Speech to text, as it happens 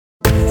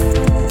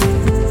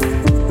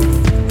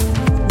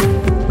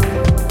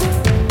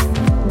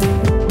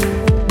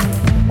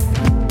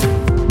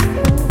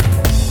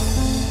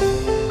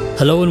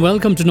Hello and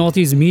welcome to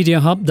Northeast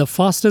Media Hub, the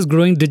fastest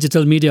growing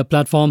digital media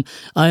platform.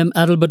 I am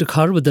Adalbert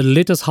Khar with the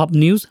latest Hub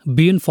news.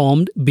 Be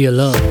informed, be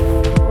alert.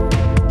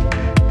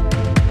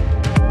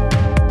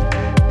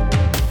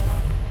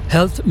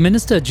 Health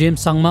Minister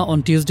James Sangma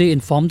on Tuesday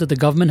informed that the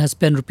government has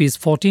spent Rs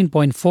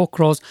 14.4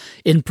 crores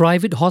in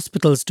private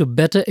hospitals to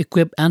better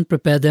equip and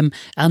prepare them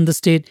and the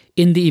state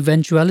in the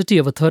eventuality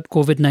of a third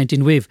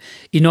COVID-19 wave.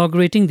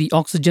 Inaugurating the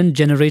oxygen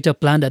generator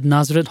plant at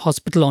Nazareth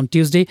Hospital on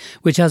Tuesday,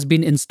 which has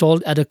been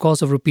installed at a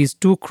cost of Rs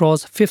 2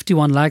 crores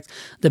 51 lakhs,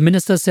 the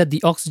minister said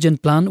the oxygen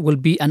plant will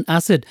be an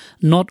asset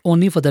not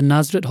only for the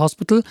Nazareth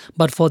Hospital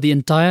but for the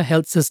entire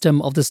health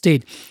system of the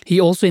state. He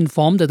also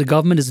informed that the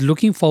government is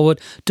looking forward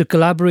to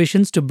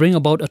collaborations to bring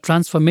about a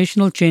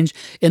transformational change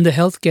in the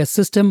healthcare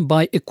system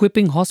by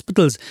equipping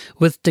hospitals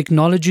with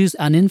technologies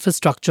and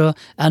infrastructure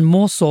and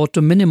more so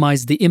to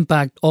minimize the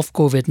impact of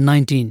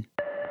COVID-19.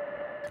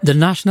 The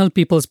National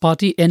People's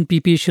Party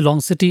NPP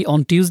Shillong City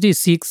on Tuesday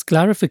seeks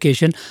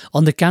clarification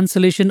on the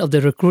cancellation of the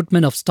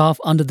recruitment of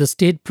staff under the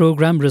State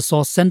Programme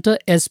Resource Centre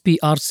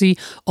SPRC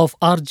of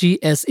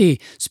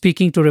RGSA.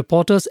 Speaking to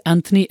reporters,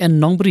 Anthony N.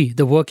 Nongbri,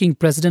 the working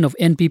president of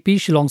NPP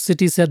Shillong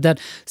City, said that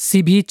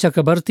Sibhi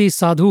Chakrabarti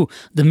Sadhu,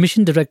 the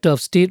mission director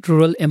of State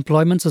Rural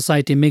Employment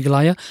Society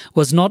Meghalaya,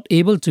 was not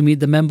able to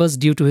meet the members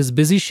due to his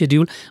busy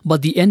schedule,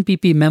 but the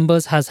NPP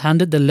members has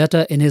handed the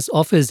letter in his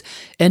office.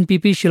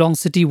 NPP Shillong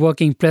City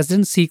working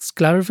president seeks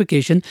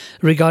clarification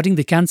regarding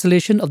the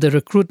cancellation of the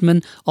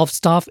recruitment of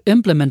staff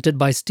implemented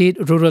by State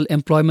Rural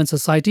Employment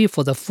Society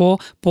for the 4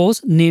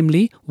 posts,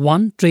 namely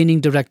 1. Training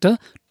Director,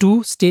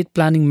 2. State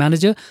Planning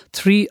Manager,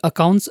 3.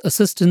 Accounts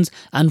Assistants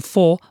and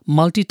 4.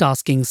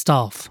 Multitasking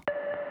Staff.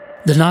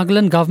 The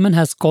Nagaland government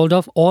has called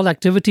off all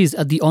activities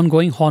at the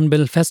ongoing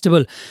Hornbill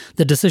Festival.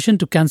 The decision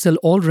to cancel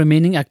all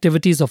remaining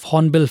activities of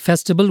Hornbill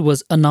Festival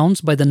was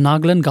announced by the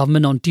Nagaland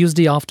government on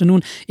Tuesday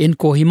afternoon in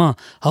Kohima.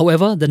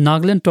 However, the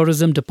Nagaland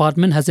Tourism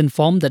Department has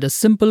informed that a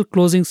simple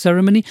closing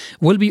ceremony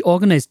will be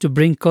organized to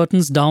bring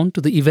curtains down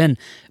to the event.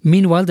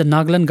 Meanwhile, the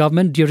Nagaland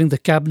government during the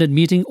cabinet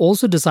meeting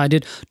also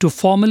decided to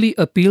formally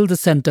appeal the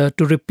centre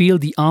to repeal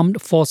the Armed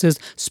Forces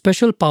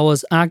Special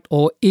Powers Act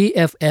or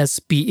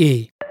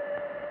AFSPA.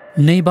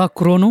 Neba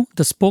Krono,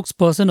 the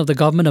spokesperson of the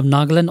government of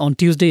Nagaland on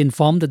Tuesday,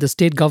 informed that the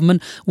state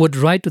government would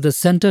write to the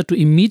centre to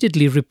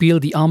immediately repeal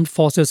the Armed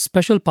Forces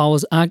Special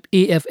Powers Act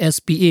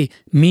AFSPA.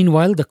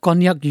 Meanwhile, the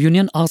Konyak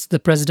Union asked the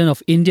President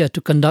of India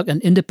to conduct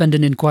an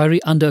independent inquiry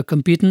under a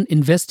competent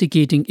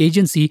investigating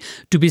agency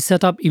to be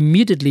set up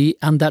immediately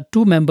and that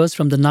 2 members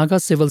from the Naga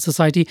Civil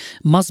Society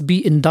must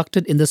be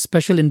inducted in the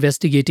special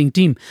investigating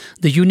team.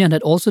 The union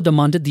had also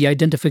demanded the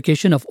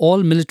identification of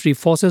all military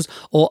forces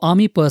or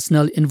army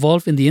personnel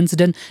involved in the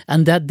incident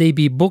and that they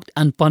be booked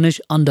and punished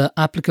under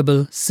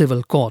applicable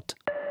civil court.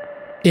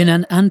 In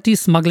an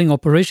anti-smuggling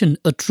operation,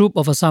 a troop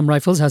of Assam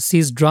Rifles has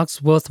seized drugs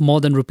worth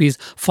more than Rs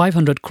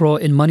 500 crore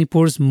in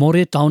Manipur's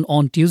Moreh town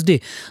on Tuesday.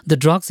 The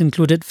drugs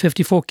included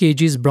 54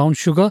 kgs brown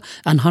sugar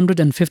and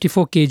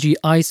 154 kg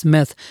ice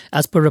meth.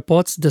 As per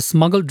reports, the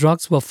smuggled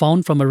drugs were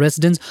found from a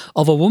residence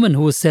of a woman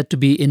who is said to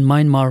be in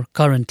Myanmar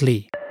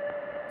currently.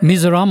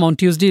 Mizoram on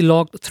Tuesday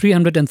logged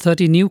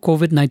 330 new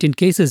COVID-19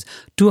 cases,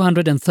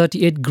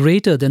 238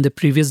 greater than the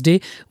previous day,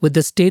 with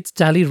the state's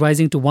tally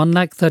rising to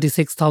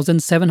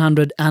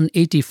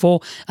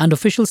 136,784, and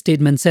official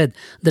statement said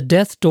the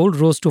death toll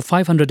rose to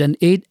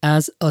 508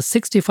 as a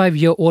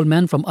 65-year-old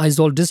man from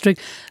Aizawl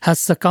district has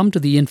succumbed to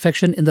the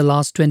infection in the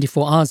last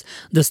 24 hours.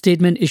 The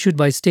statement issued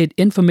by State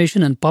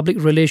Information and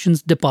Public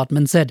Relations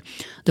Department said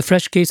the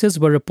fresh cases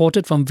were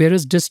reported from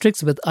various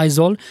districts, with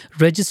Aizawl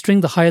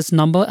registering the highest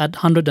number at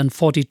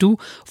 142,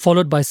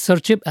 followed by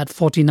Serchhip at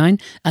 49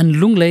 and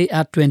Lunglei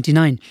at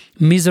 29.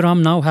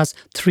 Mizoram now has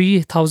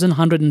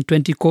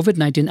 3,120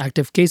 COVID-19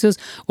 active cases,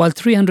 while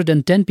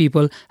 310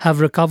 people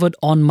have recovered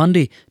on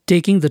Monday,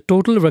 taking the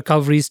total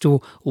recoveries to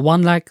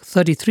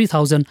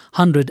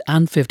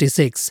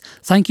 133,156.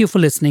 Thank you for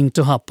listening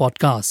to Hub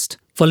Podcast.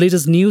 For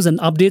latest news and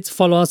updates,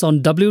 follow us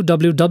on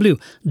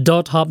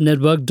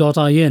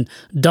www.hubnetwork.in.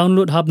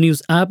 Download Hub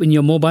News app in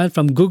your mobile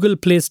from Google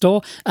Play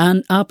Store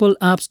and Apple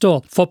App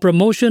Store. For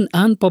promotion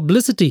and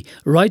publicity,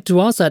 write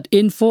to us at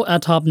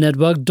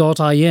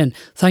info@hubnetwork.in.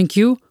 Thank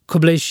you.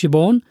 Kublesh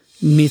Shibon,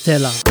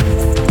 Mithela.